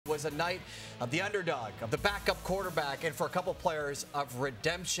was a night of the underdog, of the backup quarterback, and for a couple players of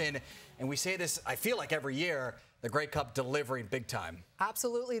redemption. And we say this, I feel like every year, the Grey Cup delivering big time.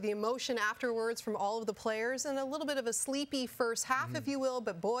 Absolutely. The emotion afterwards from all of the players, and a little bit of a sleepy first half, if you will,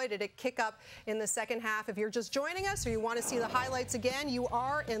 but boy, did it kick up in the second half. If you're just joining us or you want to see the highlights again, you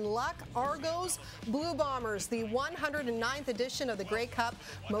are in luck. Argos Blue Bombers, the 109th edition of the Grey Cup,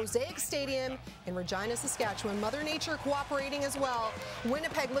 Mosaic Stadium in Regina, Saskatchewan. Mother Nature cooperating as well.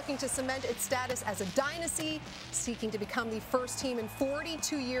 Winnipeg looking to cement its status as a dynasty, seeking to become the first team in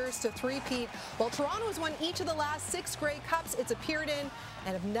 42 years to three-peat. While Toronto has won each of the last 6 Grey Cups it's appeared in,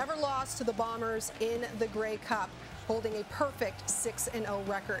 and have never lost to the Bombers in the Grey Cup, holding a perfect 6-0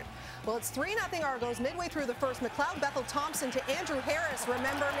 record. Well, it's 3-0 Argos midway through the first. McLeod Bethel Thompson to Andrew Harris.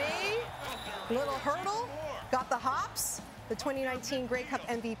 Remember me? Little hurdle, got the hops. The 2019 Grey Cup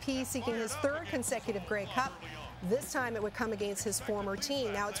MVP seeking his 3rd consecutive Grey Cup. This time it would come against his former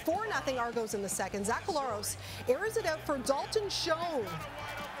team. Now it's 4-0 Argos in the second. Zach Collaros airs it out for Dalton Schoen,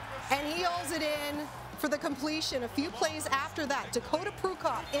 and he hauls it in for the completion. A few plays after that, Dakota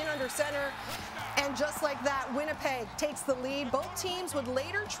Prukop in under center, and just like that, Winnipeg takes the lead. Both teams would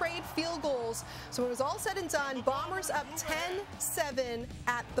later trade field goals. So when it was all said and done, Bombers up 10-7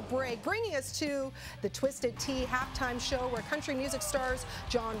 at the break, bringing us to the Twisted Tea halftime show, where country music stars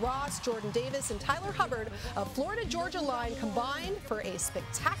John Ross, Jordan Davis, and Tyler Hubbard of Florida Georgia Line combined for a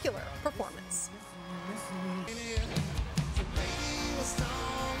spectacular performance.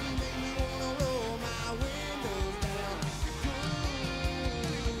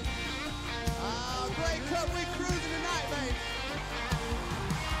 We cruising tonight, baby.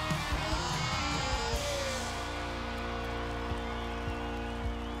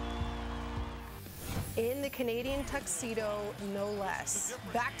 In the Canadian tuxedo, no less.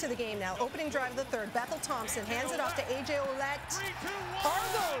 Back to the game now. Opening drive of the third. Bethel Thompson hands it off to A.J. Ouellette.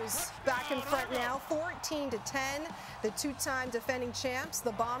 Argos back in front now, 14-10. The two-time defending champs,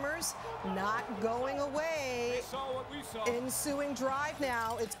 the Bombers, not going away. We saw what we saw. Ensuing drive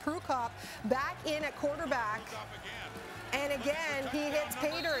now. It's Prukop back in at quarterback. And again, he hits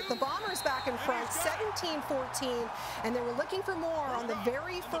pay dirt. The Bombers back in front, 17-14, and they were looking for more on the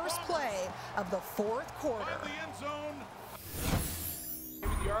very first play of the fourth quarter.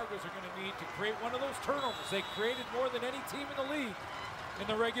 Maybe the Argos are going to need to create one of those turnovers. They created more than any team in the league in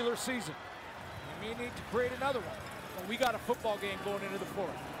the regular season. We may need to create another one. But we got a football game going into the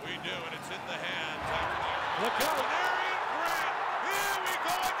fourth. We do, and it's in the hands. Look out. Here we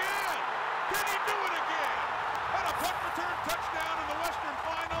go again. Can he do it again? And a punt return touchdown in the Western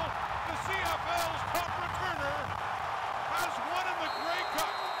Final. The CFL's top returner has won in the Grey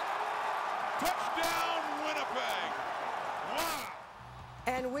Cup. Touchdown, Winnipeg. Wow.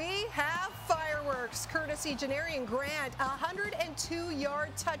 And we have fireworks, courtesy Janarian Grant, a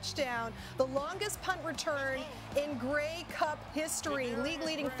 102-yard touchdown, the longest punt return in Grey Cup history,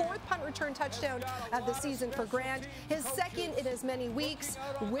 league-leading 4th punt return touchdown of the season for Grant, his 2nd in as many weeks.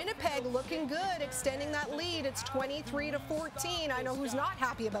 Winnipeg looking good, extending that lead. It's 23-14. I know who's not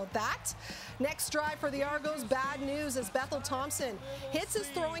happy about that. Next drive for the Argos, bad news as Bethel Thompson hits his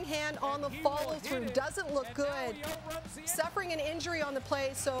throwing hand on the follow-through, doesn't look good, suffering an injury on the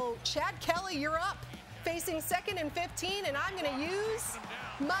play. So Chad Kelly, you're up, facing 2nd and 15, and I'm going to use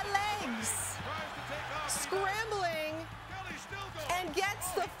my legs, scrambling, and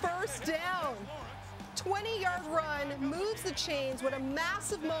gets the first down. 20-yard run, moves the chains. What a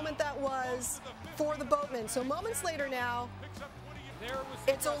massive moment that was for the Boatmen. So moments later now,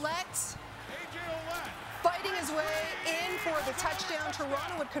 it's Ouellette fighting his way in for the touchdown.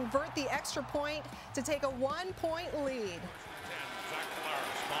 Toronto would convert the extra point to take a 1-point lead. Zach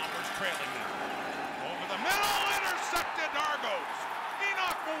Collaros, Bombers trailing now. Over the middle, intercepted Argos.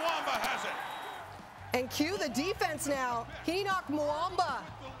 Henoc Muamba has it. And cue the defense now. Henoc Muamba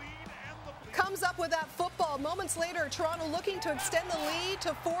comes up with that football. Moments later, Toronto looking to extend the lead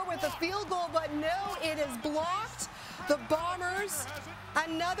to 4 with a field goal, but no, it is blocked. The Bombers,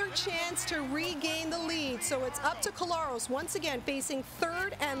 another chance to regain the lead. So it's up to Collaros once again, facing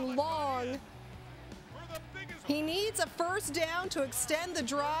 3rd and long. He needs a first down to extend the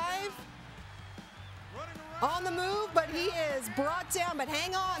drive. On the move, but he is brought down. But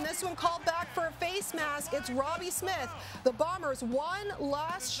hang on, this one called back for a face mask. It's Robbie Smith. The Bombers one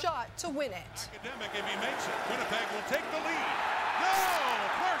last shot to win it. Academic if he makes it. Winnipeg will take the lead. No!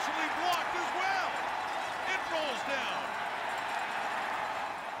 Partially blocked as well. It rolls down.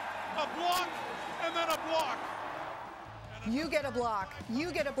 A block and then a block. You get a block.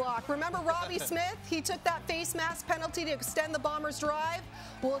 You get a block. Remember Robbie Smith? He took that face mask penalty to extend the Bombers' drive.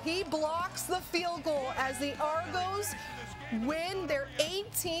 Well, he blocks the field goal as the Argos win their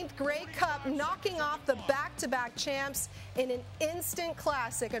 18th Grey Cup, knocking off the back-to-back champs in an instant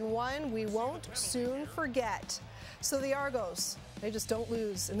classic, and one we won't soon forget. So the Argos, they just don't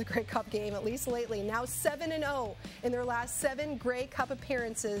lose in the Grey Cup game, at least lately. Now 7-0 in their last 7 Grey Cup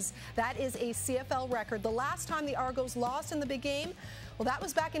appearances. That is a CFL record. The last time the Argos lost in the big game, well, that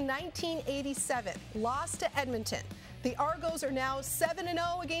was back in 1987. Lost to Edmonton. The Argos are now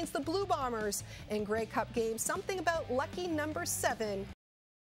 7-0 against the Blue Bombers in Grey Cup games. Something about lucky number 7